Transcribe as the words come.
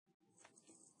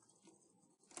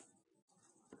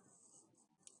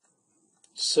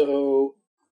So,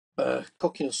 I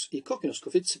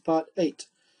Kokinos part 8.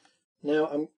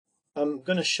 Now I'm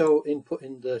going to show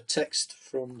inputting the text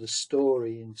from the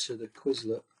story into the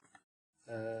Quizlet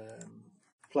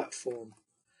platform.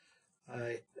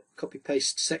 I copy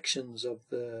paste sections of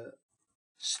the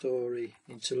story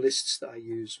into lists that I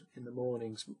use in the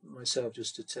mornings myself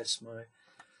just to test my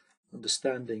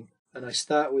understanding, and I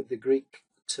start with the Greek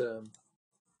term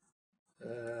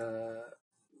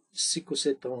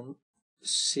sikose ton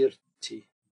sirti,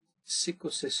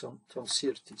 sikose ton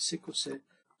sirti, sikose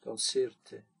ton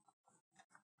sirte,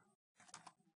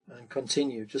 and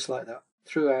continue just like that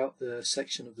throughout the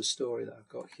section of the story that I've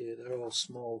got here. They're all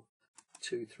small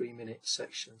 2-3 minute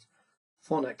sections.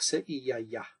 Phonakse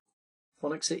iyaya,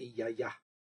 phonakse iyaya,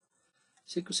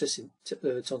 sikose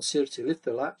ton sirti, lift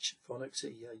the latch, phonakse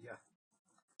iyaya,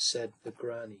 said the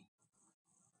granny.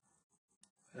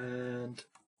 And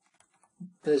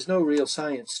there's no real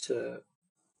science to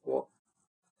what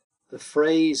the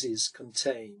phrases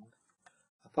contain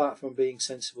apart from being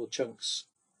sensible chunks.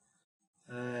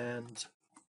 And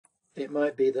it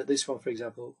might be that this one, for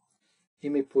example,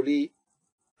 ime poli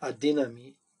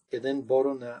adinami και δεν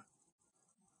μπορώ να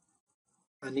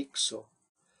ανοίξω.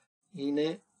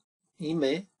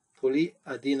 Είμαι πολύ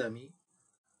αδύναμη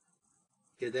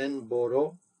και δεν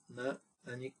μπορώ να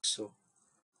ανοίξω.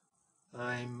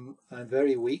 I'm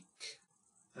very weak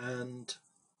and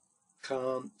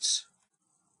can't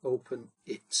open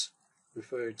it,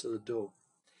 referring to the door.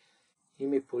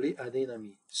 Είμαι πολύ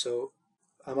αδύναμη. So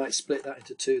I might split that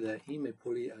into two there. Είμαι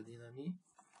πολύ αδύναμη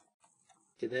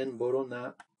και δεν μπορώ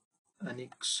να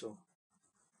ανοίξω,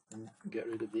 and get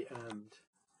rid of the and.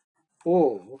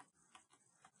 Or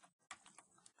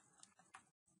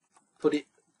put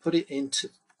it into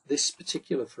this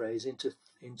particular phrase into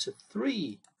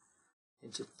three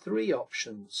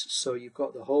options. So you've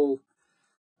got the whole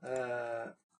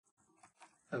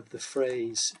of the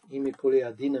phrase είμαι πολύ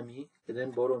αδύναμη και δεν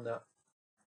μπορώ να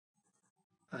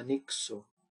ανοίξω.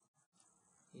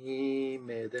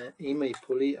 Είμαι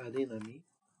πολύ αδύναμη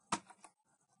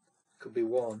could be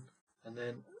one,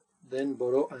 and then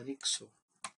μπορώ ανοίξω,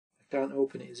 I can't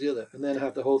open it, is the other, and then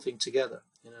have the whole thing together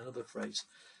in another phrase.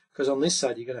 Because on this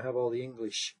side you're going to have all the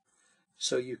English,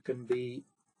 so you can be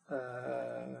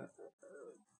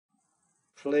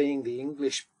playing the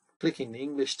English, clicking the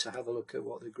English to have a look at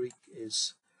what the Greek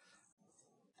is.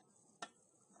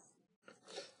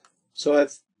 So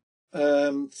I've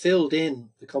filled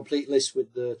in the complete list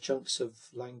with the chunks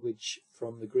of language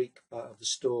from the Greek part of the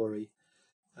story,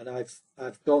 and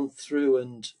I've gone through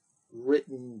and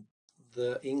written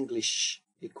the English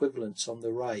equivalents on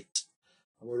the right,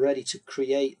 and we're ready to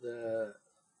create the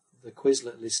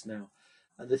Quizlet list now.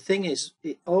 And the thing is,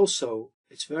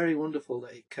 it's very wonderful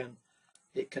that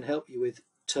it can help you with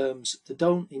terms that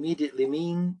don't immediately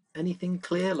mean anything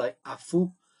clear, like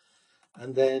afu,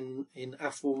 and then in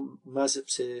afu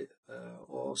mazepse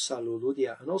osa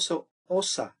luludia, and also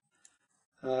osa.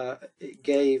 It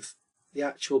gave, the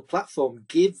actual platform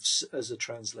gives as a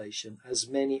translation as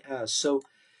many as, so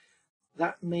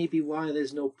that may be why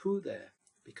there's no pu there,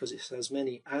 because it's as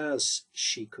many as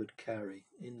she could carry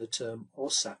in the term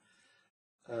osa.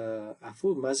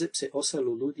 Afu mazepse osa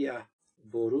luludia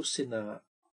borusina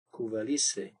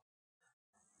kuvalise,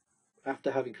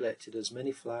 after having collected as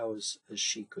many flowers as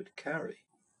she could carry.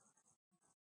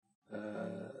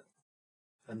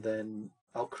 And then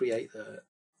I'll create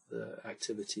the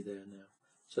activity there now.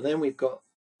 So then we've got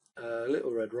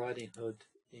Little Red Riding Hood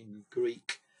in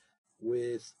Greek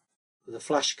with the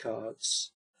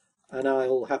flashcards, and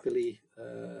I'll happily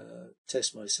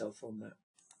test myself on that.